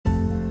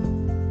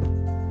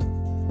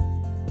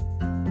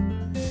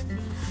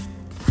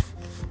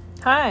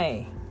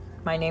Hi,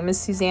 my name is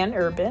Suzanne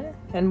Urban,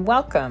 and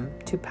welcome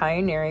to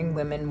Pioneering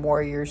Women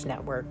Warriors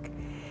Network.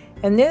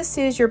 And this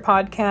is your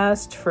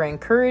podcast for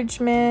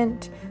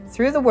encouragement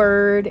through the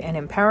Word and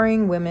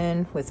empowering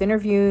women with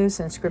interviews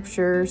and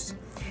scriptures.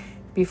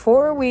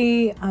 Before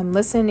we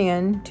listen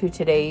in to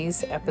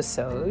today's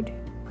episode,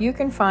 you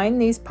can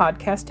find these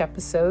podcast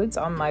episodes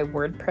on my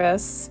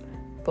WordPress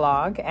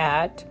blog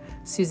at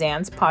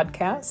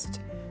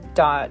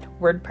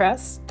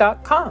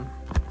suzannespodcast.wordpress.com.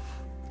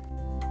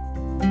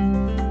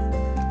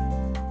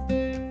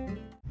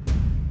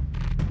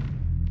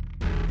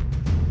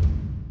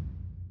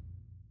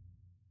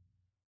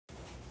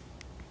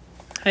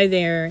 Hi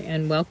there,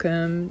 and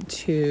welcome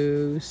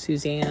to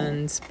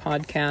Suzanne's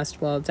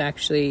podcast. Well, it's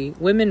actually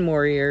Women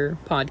Warrior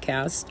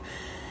podcast.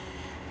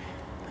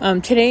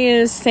 Today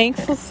is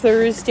Thankful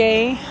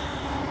Thursday,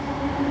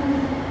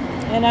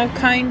 and I've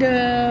kind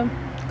of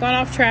gone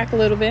off track a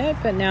little bit,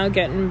 but now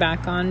getting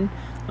back on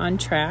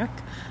track.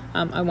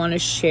 I want to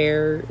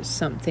share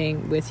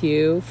something with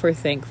you for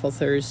Thankful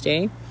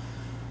Thursday.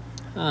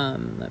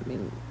 Let me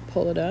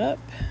pull it up.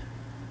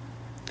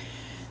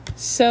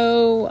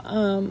 So,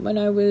 when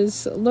I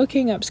was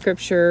looking up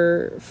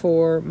scripture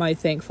for my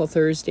Thankful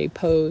Thursday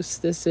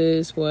post, this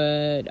is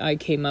what I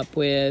came up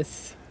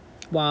with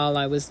while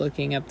I was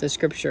looking up the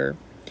scripture.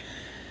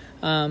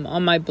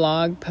 On my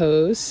blog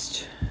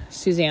post,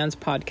 Suzanne's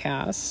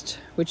podcast,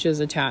 which is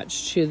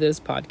attached to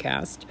this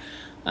podcast,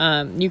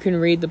 you can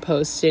read the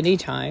post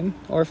anytime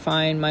or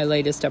find my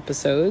latest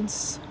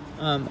episodes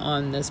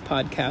on this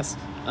podcast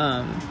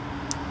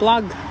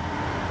blog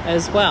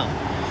as well.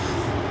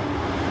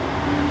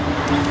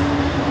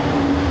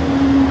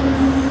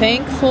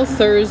 Thankful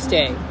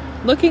Thursday.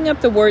 Looking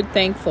up the word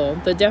thankful,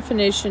 the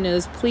definition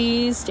is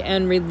pleased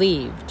and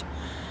relieved.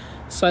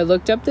 So I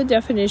looked up the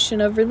definition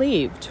of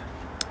relieved.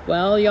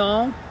 Well,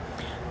 y'all,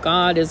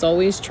 God is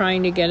always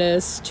trying to get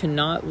us to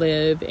not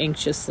live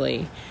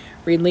anxiously.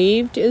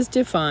 Relieved is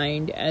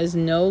defined as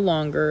no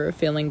longer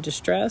feeling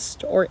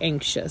distressed or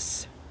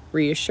anxious,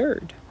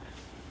 reassured.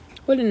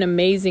 What an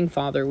amazing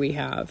Father we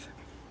have.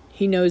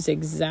 He knows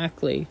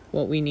exactly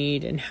what we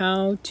need and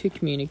how to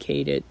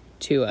communicate it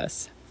to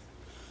us.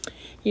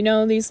 You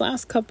know, these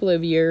last couple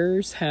of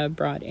years have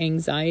brought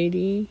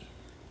anxiety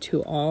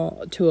to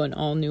an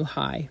all-new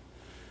high.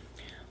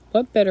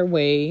 What better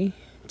way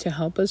to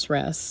help us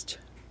rest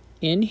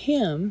in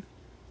Him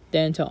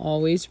than to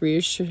always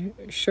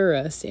reassure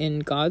us in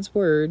God's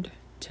Word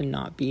to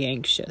not be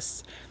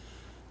anxious?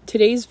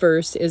 Today's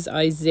verse is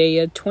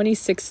Isaiah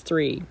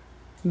 26:3.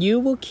 You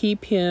will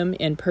keep him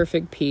in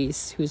perfect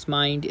peace whose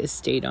mind is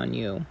stayed on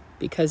you,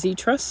 because he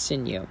trusts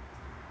in you.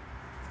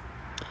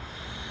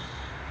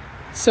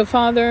 So,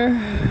 Father,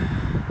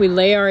 we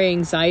lay our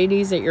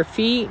anxieties at your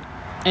feet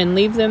and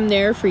leave them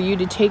there for you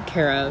to take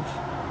care of.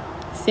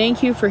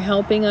 Thank you for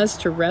helping us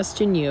to rest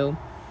in you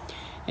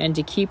and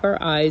to keep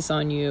our eyes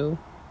on you,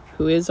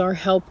 who is our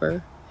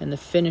helper and the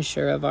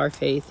finisher of our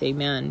faith.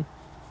 Amen.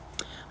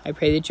 I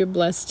pray that you're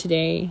blessed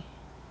today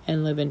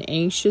and live an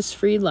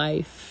anxious-free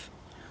life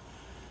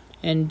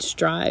and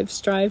strive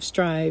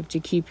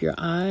to keep your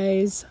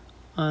eyes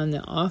on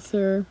the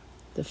author,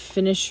 the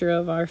finisher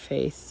of our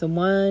faith, the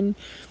one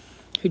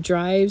who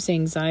drives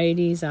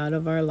anxieties out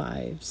of our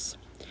lives.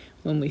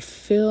 When we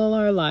fill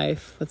our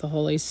life with the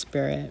Holy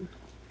Spirit,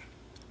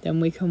 then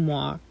we can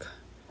walk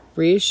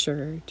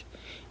reassured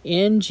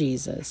in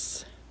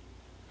Jesus,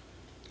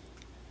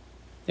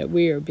 that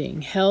we are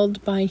being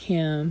held by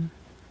Him,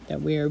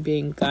 that we are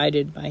being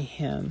guided by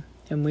Him,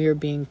 and we are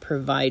being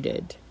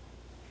provided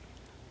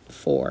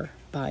for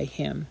by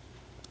Him.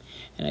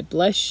 And I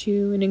bless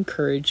you and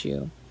encourage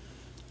you.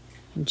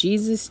 In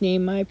Jesus'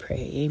 name I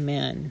pray,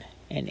 amen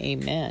and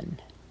amen.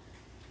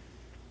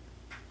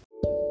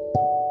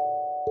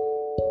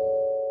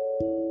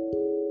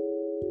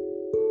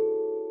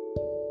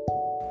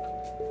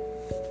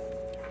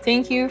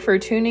 Thank you for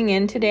tuning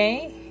in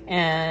today,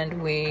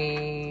 and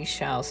we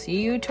shall see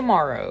you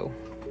tomorrow.